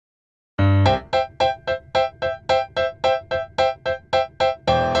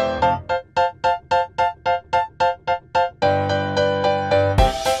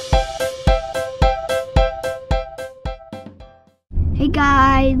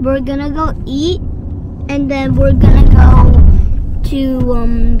we're gonna go eat, and then we're gonna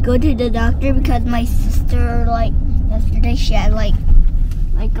go to the doctor because my sister, like, yesterday she had like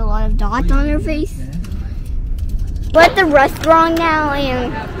a lot of dots on her face. We're at the restaurant now,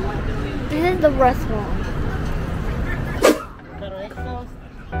 and this is the restaurant.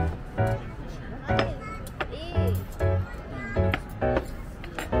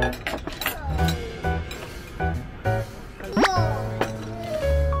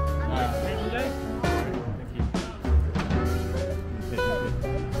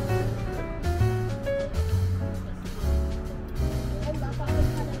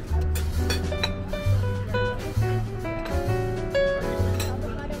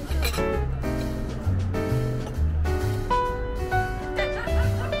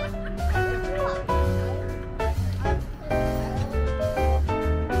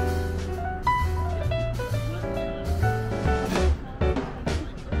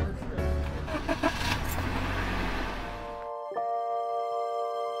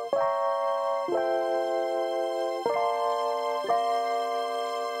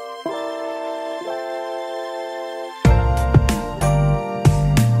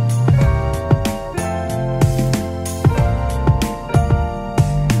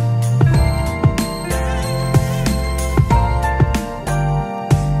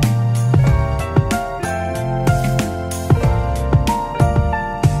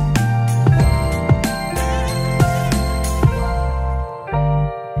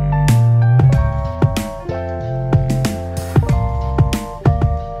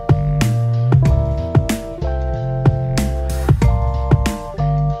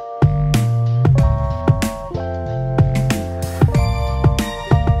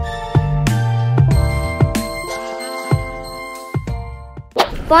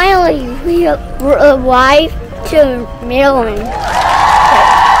 Finally, we arrived to Maryland.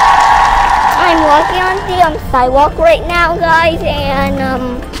 I'm walking on the sidewalk right now, guys, and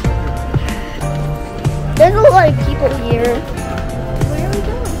there's a lot of people here. Where are we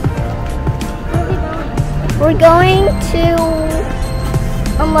going? Where are we going? We're going to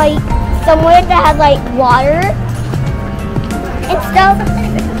like somewhere that has like water and stuff,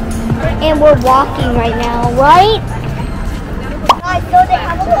 and we're walking right now, right? So they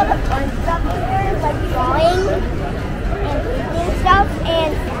have a lot of fun stuff here, like drawing and painting and stuff,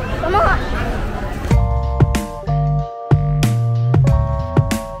 and come on.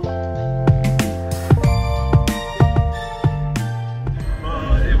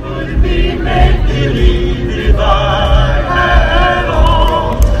 But it wouldn't be make-believe if I had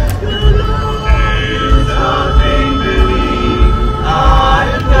all your love. There's nothing believe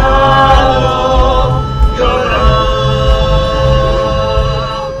I've got all your love.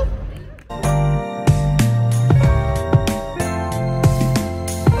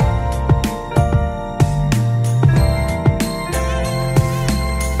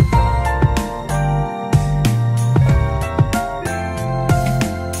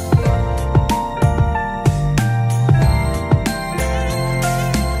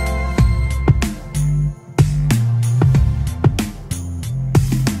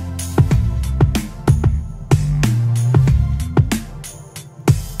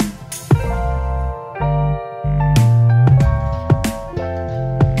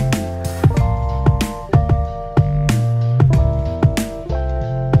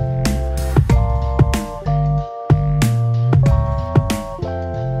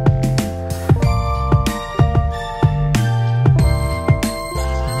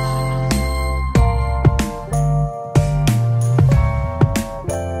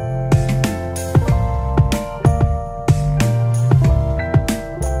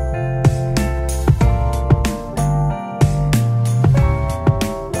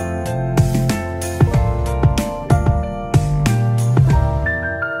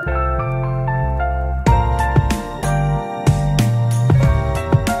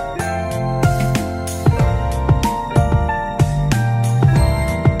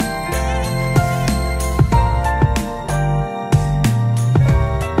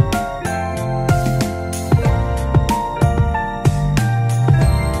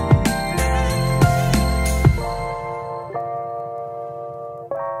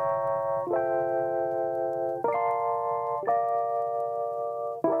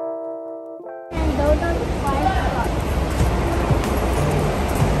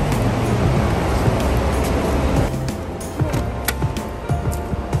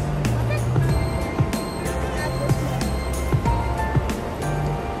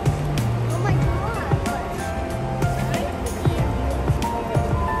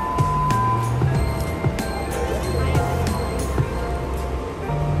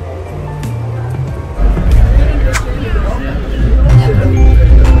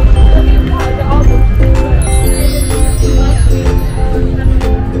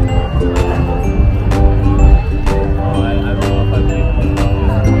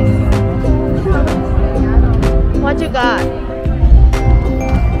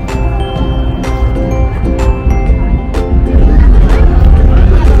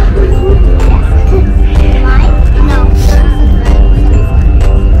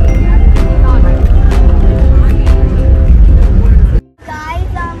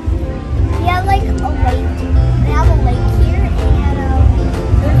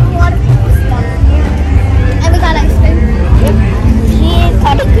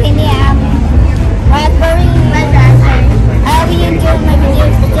 in the